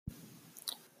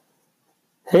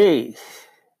Hey,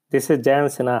 this is Jan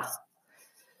Sinha.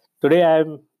 Today I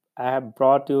have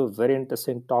brought you a very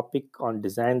interesting topic on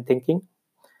design thinking,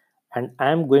 and I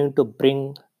am going to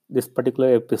bring this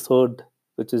particular episode,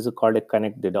 which is called a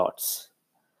Connect the Dots.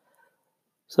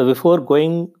 So before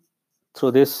going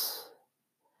through this,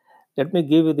 let me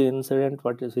give you the incident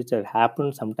which had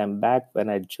happened some time back when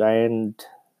I joined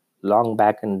long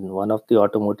back in one of the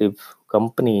automotive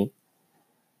company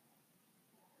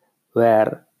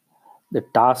where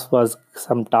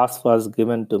some task was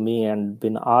given to me and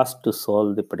been asked to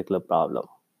solve the particular problem.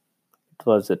 It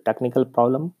was a technical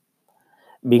problem.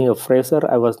 Being a fresher,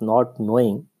 I was not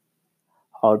knowing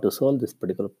how to solve this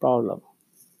particular problem.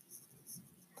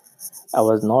 I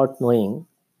was not knowing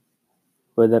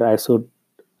whether I should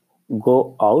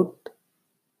go out,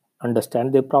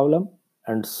 understand the problem,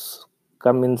 and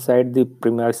come inside the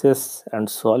premises and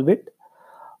solve it,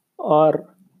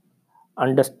 or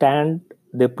understand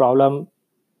the problem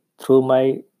through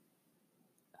my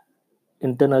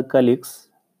internal colleagues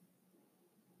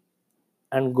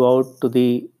and go out to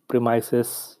the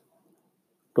premises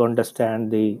to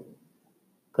understand the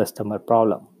customer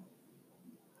problem.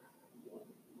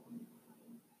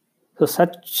 So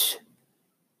such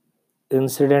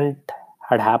incident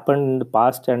had happened in the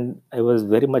past, and I was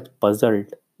very much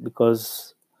puzzled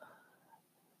because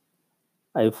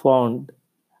I found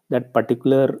that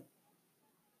particular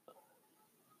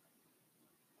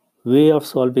way of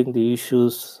solving the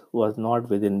issues was not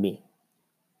within me.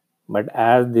 But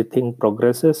as the thing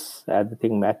progresses, as the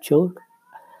thing matured,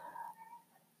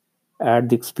 as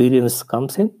the experience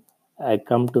comes in, I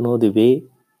come to know the way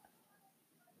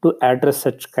to address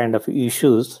such kind of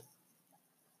issues.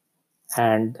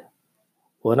 And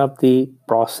one of the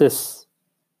process,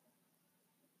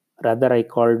 rather I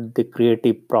called the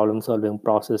creative problem solving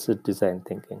process, is design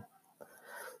thinking.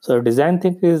 So design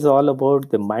thinking is all about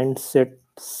the mindset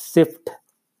shift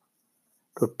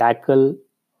to tackle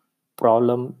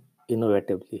problem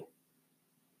innovatively.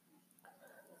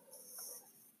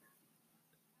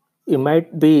 You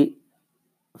might be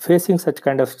facing such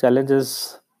kind of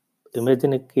challenges.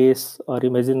 Imagine a case or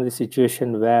imagine the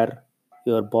situation where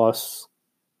your boss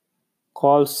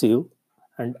calls you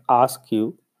and asks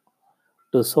you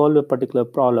to solve a particular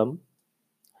problem,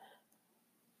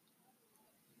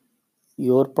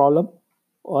 your problem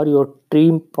or your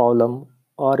team problem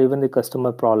or even the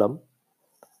customer problem,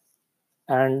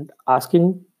 and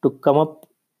asking to come up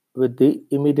with the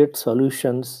immediate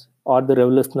solutions or the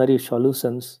revolutionary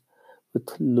solutions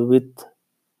with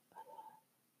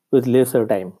with lesser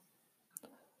time.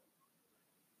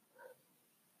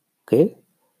 Okay,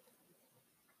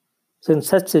 so in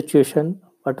such situation,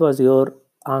 what was your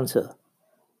answer?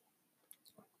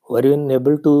 Were you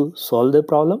able to solve the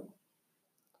problem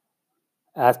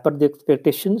as per the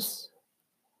expectations,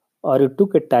 or you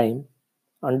took a time,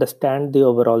 understand the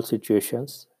overall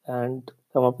situations, and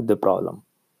come up with the problem?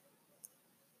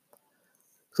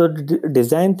 So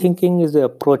design thinking is the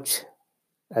approach.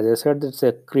 As I said, it's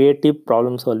a creative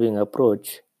problem solving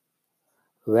approach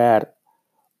where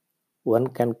one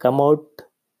can come out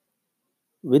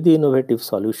with innovative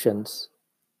solutions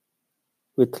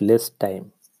with less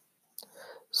time.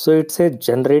 So it's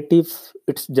generate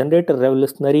a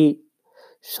revolutionary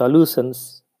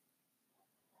solutions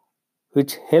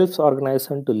which helps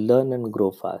organization to learn and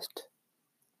grow fast.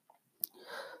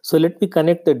 So let me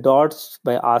connect the dots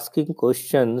by asking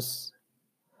questions: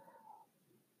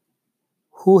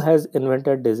 who has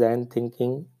invented design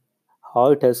thinking,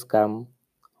 how it has come,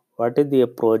 what is the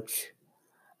approach,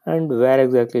 and where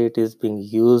exactly it is being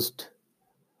used,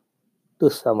 to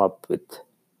sum up with.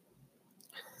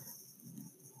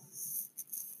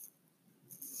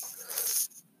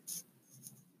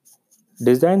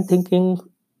 Design thinking,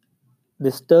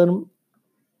 this term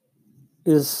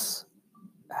is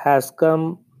has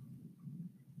come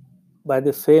by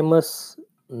the famous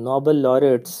Nobel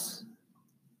laureates.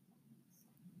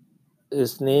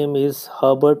 His name is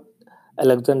Herbert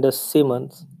Alexander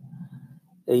Simmons,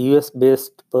 a US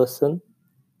based person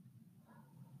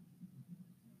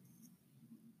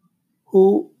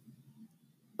who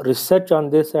research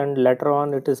on this, and later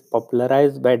on it is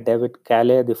popularized by David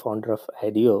Calais, the founder of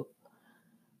IDEO,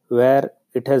 where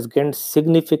it has gained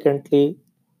significantly,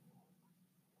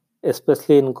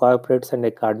 especially in corporates and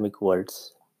academic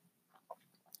worlds.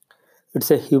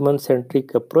 It's a human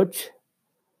centric approach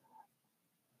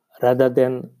rather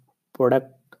than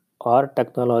product or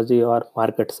technology or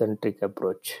market centric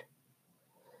approach.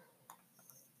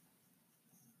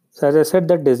 So, as I said,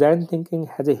 that design thinking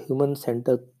has a human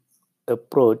centered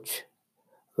approach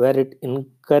where it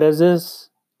encourages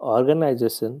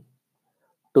organization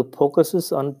to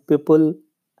focuses on people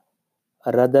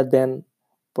rather than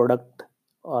product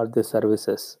or the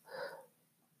services.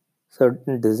 So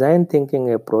in design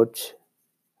thinking approach,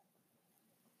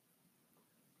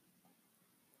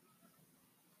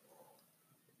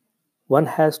 one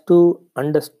has to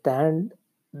understand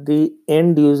the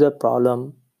end user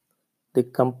problem, the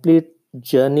complete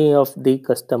journey of the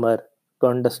customer to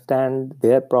understand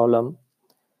their problem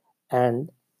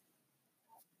and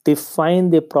define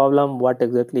the problem, what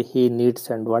exactly he needs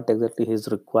and what exactly his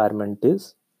requirement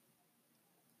is,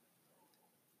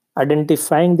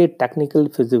 identifying the technical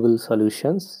feasible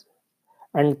solutions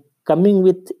and coming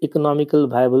with economical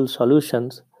viable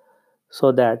solutions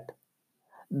so that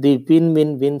the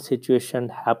win-win-win situation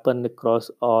happen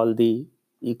across all the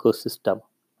ecosystem.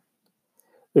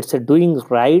 It's a doing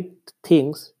right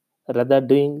things rather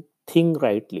doing thing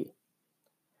rightly.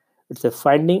 It's a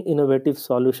finding innovative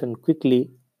solution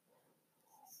quickly,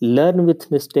 learn with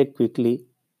mistake quickly.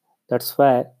 That's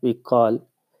why we call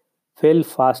fail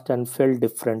fast and fail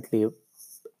differently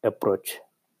approach.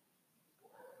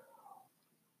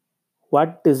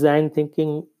 What design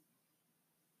thinking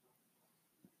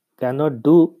cannot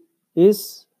do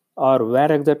is, or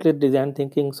where exactly design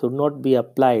thinking should not be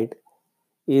applied,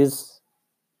 is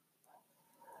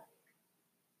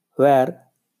where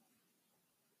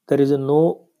there is a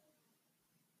no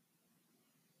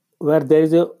where there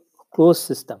is a closed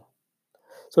system.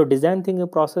 So design thinking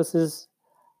process is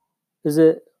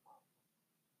a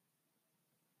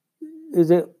is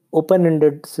a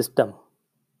open-ended system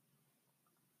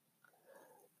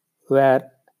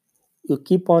where you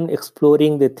keep on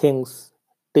exploring the things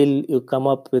till you come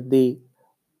up with the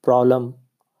problem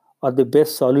or the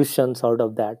best solutions out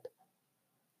of that.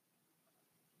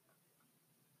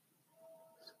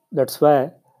 That's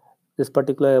why this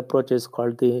particular approach is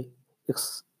called the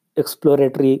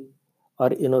exploratory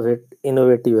or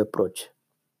innovative approach.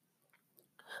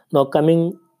 Now,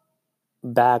 coming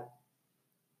back,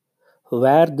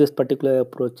 where this particular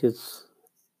approach is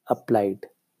applied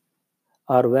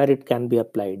or where it can be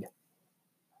applied.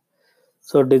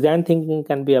 So, design thinking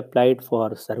can be applied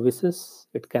for services,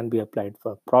 it can be applied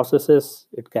for processes,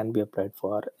 it can be applied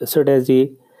for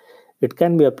strategy, it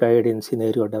can be applied in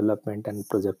scenario development and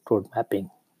project road mapping.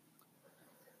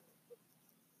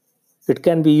 It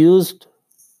can be used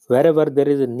wherever there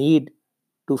is a need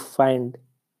to find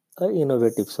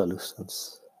innovative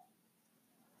solutions.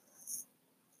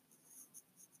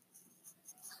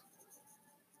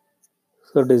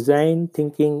 So, design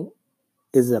thinking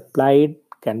is applied,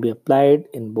 can be applied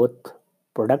in both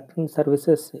product and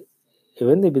services,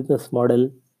 even the business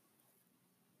model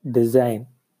design.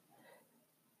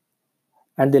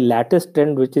 And the latest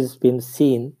trend which has been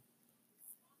seen,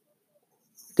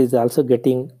 it is also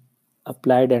getting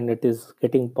applied and it is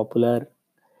getting popular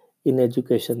in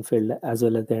education field as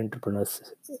well as the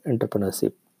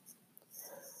entrepreneurship.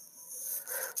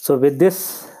 So with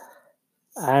this,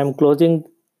 I am closing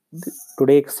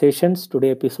today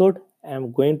episode. I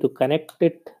am going to connect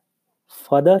it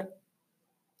further.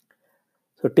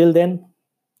 So till then,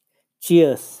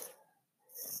 cheers.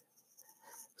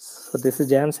 So this is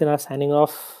Jan Sinha signing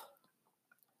off.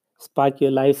 Spark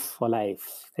your life for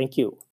life. Thank you.